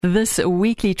This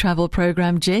weekly travel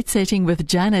program, Jet Setting with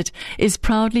Janet, is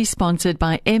proudly sponsored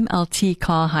by MLT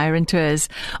Car Hire and Tours.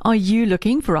 Are you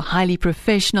looking for a highly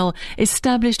professional,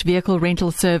 established vehicle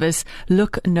rental service?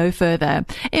 Look no further.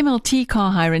 MLT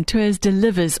Car Hire and Tours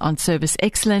delivers on service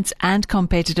excellence and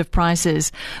competitive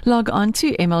prices. Log on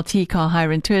to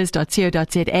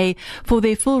mltcarhireandtours.co.za for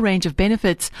their full range of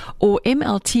benefits, or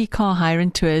MLT Car Hire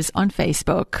and Tours on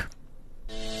Facebook.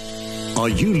 Are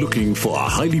you looking for a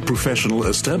highly professional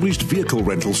established vehicle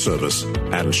rental service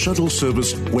and shuttle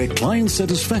service where client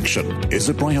satisfaction is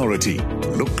a priority?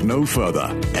 Look no further.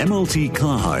 MLT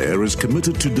Car Hire is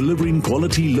committed to delivering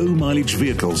quality low-mileage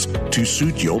vehicles to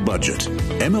suit your budget.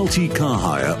 MLT Car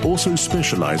Hire also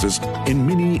specializes in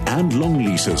mini and long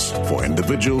leases for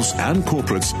individuals and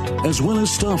corporates, as well as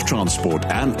staff transport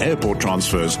and airport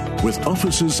transfers with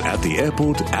offices at the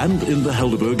airport and in the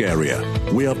Helderberg area.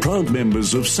 We are proud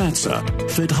members of SATSA,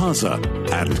 FedHasa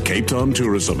and Cape Town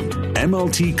Tourism.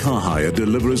 MLT Car Hire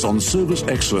delivers on service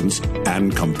excellence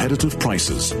and competitive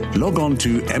prices. Log on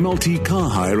to MLT Car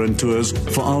Hire and Tours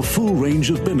for our full range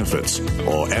of benefits,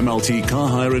 or MLT Car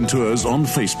Hire and Tours on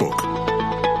Facebook.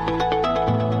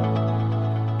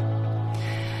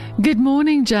 Good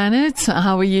morning, Janet.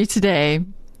 How are you today?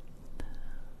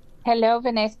 Hello,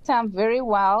 Vanessa. I'm very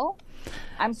well.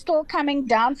 I'm still coming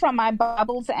down from my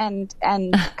bubbles and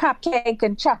cupcake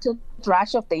and chocolate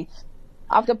rush of the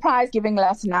prize giving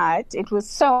last night. It was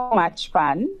so much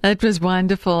fun. It was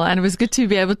wonderful, and it was good to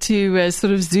be able to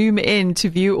sort of zoom in to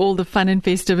view all the fun and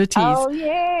festivities. Oh,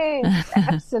 yes.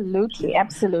 Absolutely.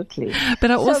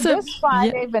 But I also, so this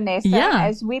Friday, Vanessa,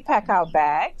 as we pack our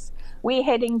bags, we're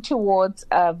heading towards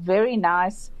a very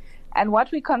nice and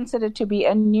what we consider to be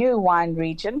a new wine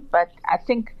region, but I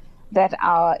think that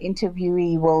our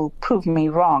interviewee will prove me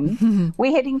wrong.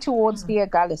 We're heading towards the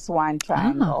Agulhas Wine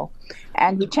Triangle.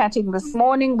 And we're chatting this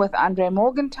morning with Andre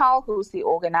Morgenthal, who's the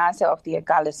organizer of the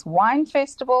Agulhas Wine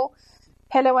Festival.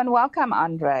 Hello and welcome,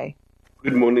 Andre.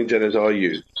 Good morning, Janet. How are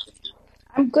you?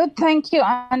 I'm good, thank you,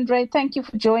 Andre. Thank you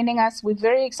for joining us. We're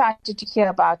very excited to hear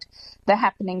about the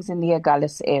happenings in the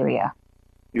Agulhas area.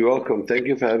 You're welcome. Thank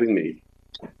you for having me.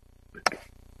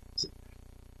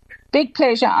 Big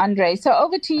pleasure, Andre. So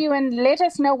over to you and let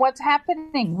us know what's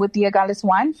happening with the Agulhas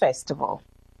Wine Festival.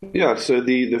 Yeah, so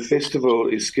the festival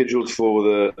is scheduled for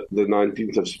the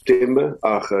 19th of September,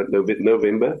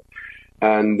 November.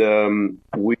 And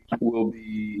we will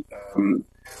be,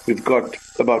 we've got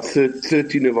about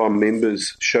 13 of our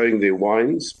members showing their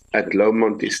wines at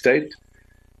Lowmont Estate.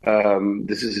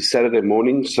 This is a Saturday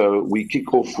morning, so we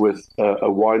kick off with a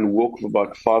wine walk of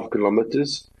about 5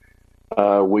 kilometers.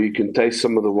 Where you can taste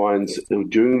some of the wines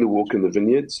during the walk in the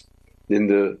vineyards. Then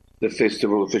the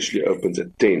festival officially opens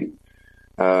at 10.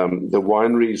 The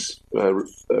wineries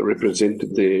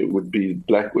represented there would be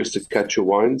Black Wester Catcher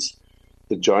Wines,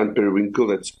 the Giant Periwinkle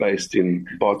that's based in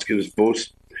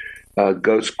Baartskiersbos,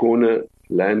 Ghost Corner,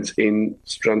 Land's End,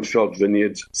 Strandveld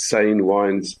Vineyards, Seine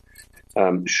Wines,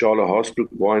 Charlotte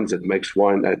Haasbroek Wines that makes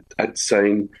wine at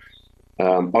Seine,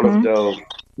 Olivedale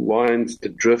Wines, The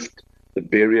Drift, the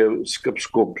Berio,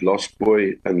 Skipskop, Lost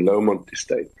Boy, and Lowmont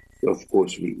Estate, of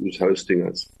course, who's hosting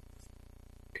us.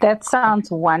 That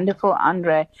sounds wonderful,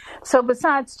 Andre. So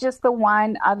besides just the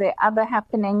wine, are there other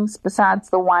happenings besides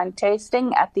the wine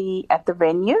tasting at the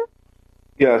venue?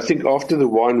 Yeah, I think after the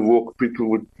wine walk, people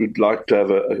would like to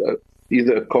have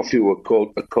either a coffee or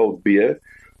a cold beer.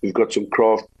 We've got some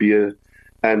craft beer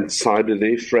and cider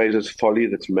there, Fraser's Folly,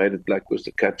 that's made at Black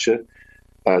Wester Catcher.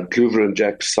 Kluver and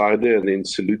Jack cider, and then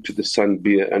Salute to the Sun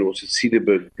beer, and also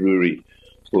Cederberg Brewery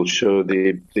will show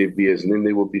their beers. And then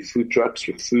there will be food trucks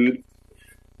with food.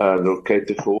 They'll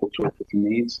cater for all sorts of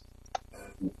needs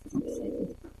and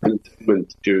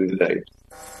entertainment during the day.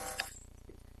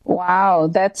 Wow,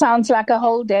 that sounds like a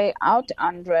whole day out,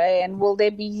 Andre. And will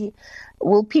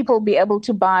people be able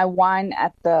to buy wine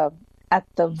at the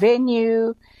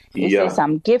venue? Is there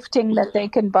some gifting that they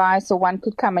can buy so one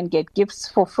could come and get gifts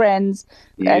for friends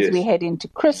as we head into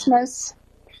Christmas?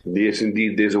 Yes,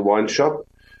 indeed. There's a wine shop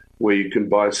where you can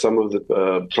buy some of the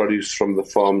produce from the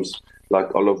farms,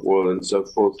 like olive oil and so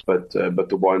forth, but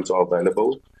the wines are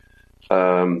available.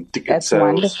 Ticket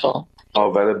sales are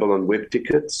available on web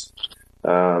tickets.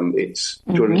 It's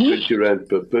 250 Rand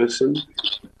per person.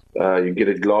 You get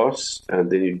a glass,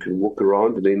 and then you can walk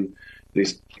around, and then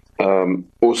there's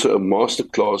also a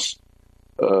masterclass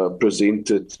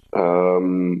presented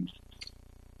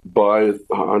by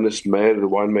Hannes Meyer, the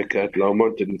winemaker at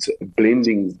Lowmont, and it's a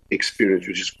blending experience,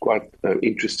 which is quite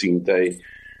interesting. They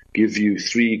give you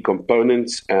 3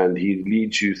 components, and he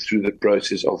leads you through the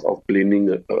process of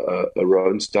blending a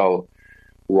Rhone style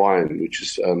wine, which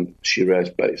is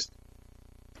Shiraz based.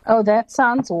 Oh, that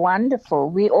sounds wonderful.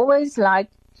 We always like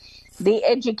the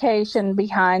education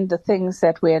behind the things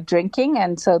that we're drinking,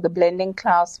 and so the blending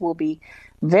class will be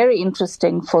very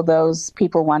interesting for those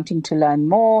people wanting to learn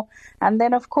more. And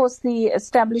then, of course, the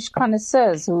established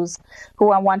connoisseurs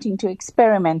who are wanting to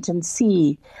experiment and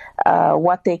see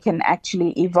what they can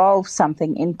actually evolve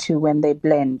something into when they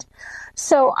blend.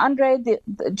 So, Andre,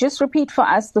 just repeat for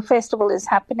us, the festival is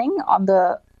happening on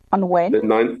when?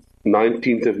 The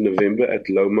 19th of November at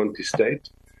Lowmont Estate.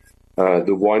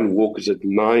 The wine walk is at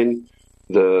 9.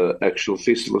 The actual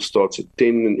festival starts at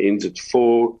 10 and ends at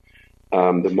 4.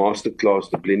 The master class,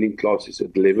 the blending class, is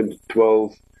at 11 to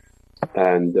 12.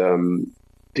 And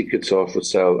tickets are for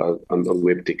sale on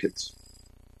web tickets.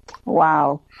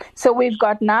 Wow. So we've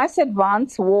got nice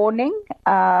advance warning.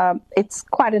 It's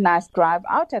quite a nice drive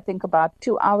out, I think about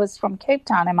 2 hours from Cape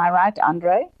Town. Am I right,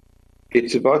 Andre?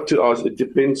 It's about 2 hours. It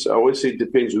depends. I always say it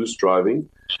depends who's driving.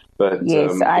 But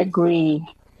yes, I agree.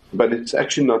 But it's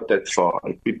actually not that far.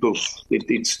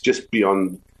 It's just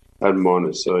beyond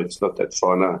Hermanus, so it's not that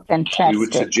far now. Fantastic. We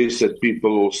would suggest that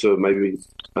people also maybe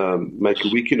make a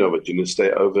weekend of it, stay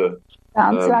over.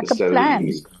 Sounds like a plan.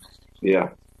 Evening. Yeah.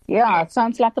 Yeah, it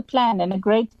sounds like a plan and a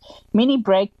great mini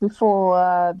break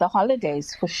before the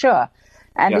holidays, for sure.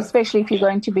 And especially if you're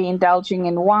going to be indulging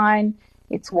in wine,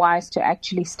 it's wise to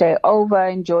actually stay over,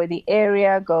 enjoy the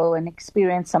area, go and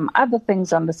experience some other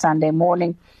things on the Sunday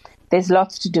morning. There's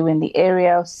lots to do in the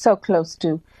area, so close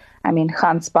to,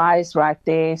 Gansbaai is right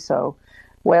there, so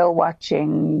whale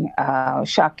watching,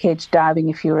 shark cage diving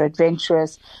if you're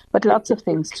adventurous, but lots of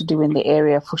things to do in the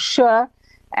area for sure.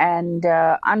 And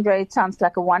Andre, it sounds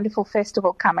like a wonderful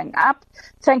festival coming up.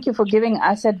 Thank you for giving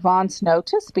us advance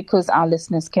notice, because our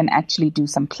listeners can actually do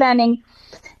some planning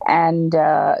and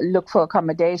look for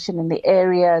accommodation in the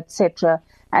area, etc.,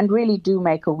 and really do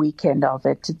make a weekend of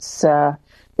it.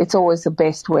 It's always the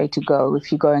best way to go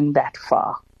if you're going that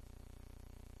far.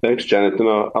 Thanks, Janet. And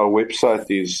our website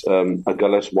is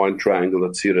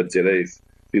agulhaswinetriangle.co.za if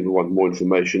people want more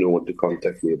information or want to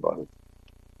contact me about it.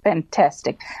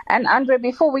 Fantastic. And Andre,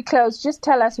 before we close, just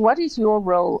tell us, what is your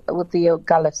role with the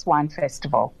Agulhas Wine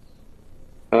Festival?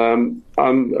 I'm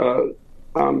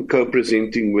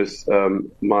co-presenting with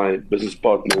my business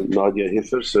partner, Nadia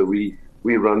Heffer. So we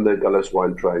run the Agulhas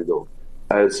Wine Triangle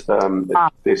as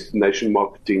destination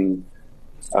marketing,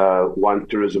 wine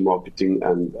tourism marketing,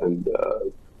 and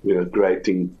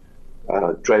creating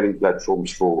trading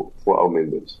platforms for our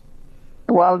members.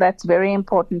 Well, that's very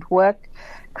important work,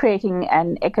 creating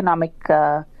an economic,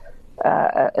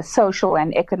 social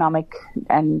and economic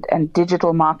and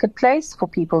digital marketplace for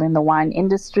people in the wine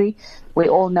industry. We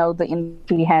all know the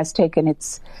industry has taken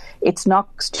its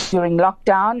knocks during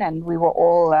lockdown, and we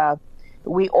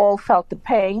all felt the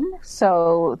pain.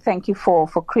 So thank you for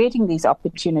creating these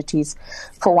opportunities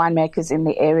for winemakers in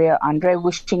the area, Andre.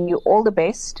 Wishing you all the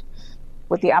best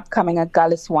with the upcoming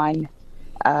Agulhas Wine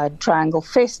Triangle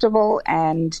Festival,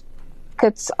 and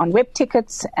on web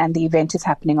tickets, and the event is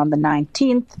happening on the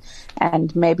 19th.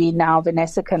 And maybe now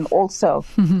Vanessa can also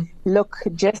look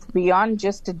just beyond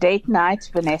just a date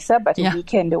night, Vanessa, but a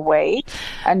weekend away,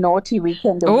 a naughty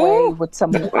weekend away with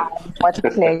some wine. What a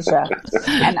pleasure.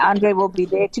 And Andre will be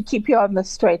there to keep you on the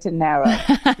straight and narrow.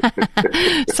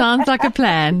 Sounds like a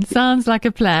plan. Sounds like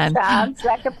a plan.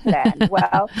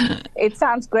 Well, it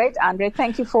sounds great, Andre.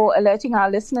 Thank you for alerting our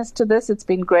listeners to this. It's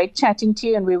been great chatting to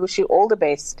you, and we wish you all the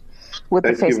best with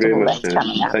the festival that's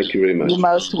coming up. Thank you very much. You're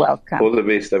most welcome. All the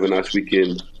best. Have a nice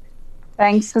weekend.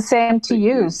 Thanks, the same to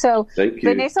you. So, thank you.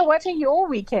 Vanessa, what are your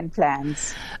weekend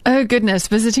plans? Oh, goodness.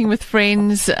 Visiting with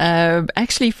friends,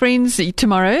 actually friends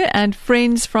tomorrow and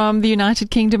friends from the United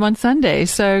Kingdom on Sunday.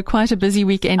 So quite a busy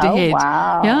weekend ahead.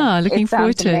 Wow. Yeah, looking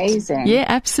forward to amazing. it. Yeah,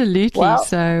 absolutely. Well,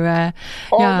 so,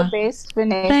 all the best,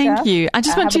 Vanessa. Thank you. I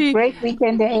just want have a great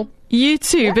weekend ahead. You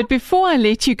too. But before I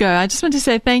let you go, I just want to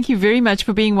say thank you very much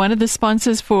for being one of the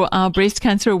sponsors for our breast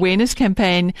cancer awareness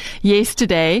campaign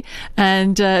yesterday.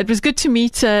 And it was good to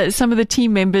meet some of the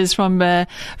team members from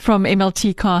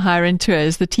MLT Car Hire and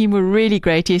Tours. The team were really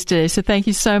great yesterday. So thank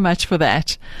you so much for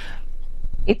that.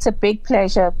 It's a big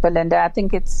pleasure, Belinda. I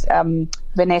think it's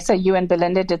Vanessa, you and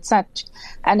Belinda did such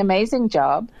an amazing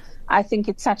job. I think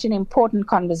it's such an important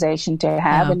conversation to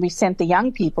have, and we sent the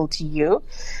young people to you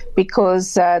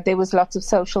because there was lots of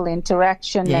social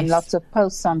interaction and lots of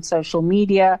posts on social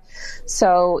media.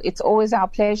 So it's always our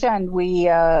pleasure, and we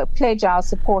pledge our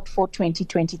support for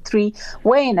 2023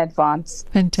 way in advance.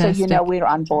 Fantastic. So we're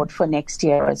on board for next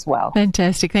year as well.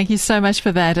 Fantastic. Thank you so much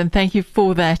for that, and thank you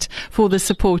for that, for the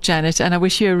support, Janet, and I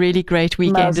wish you a really great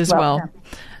weekend as well.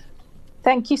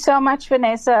 Thank you so much,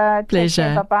 Vanessa.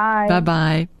 Pleasure. Bye-bye.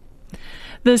 Bye-bye.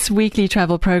 This weekly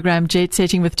travel program, Jet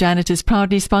Setting with Janet, is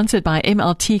proudly sponsored by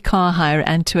MLT Car Hire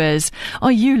and Tours.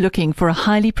 Are you looking for a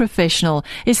highly professional,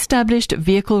 established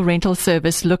vehicle rental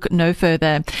service? Look no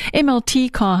further.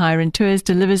 MLT Car Hire and Tours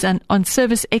delivers on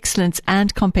service excellence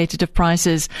and competitive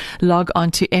prices. Log on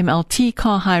to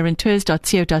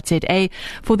mltcarhireandtours.co.za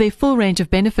for their full range of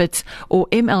benefits, or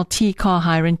MLT Car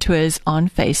Hire and Tours on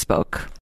Facebook.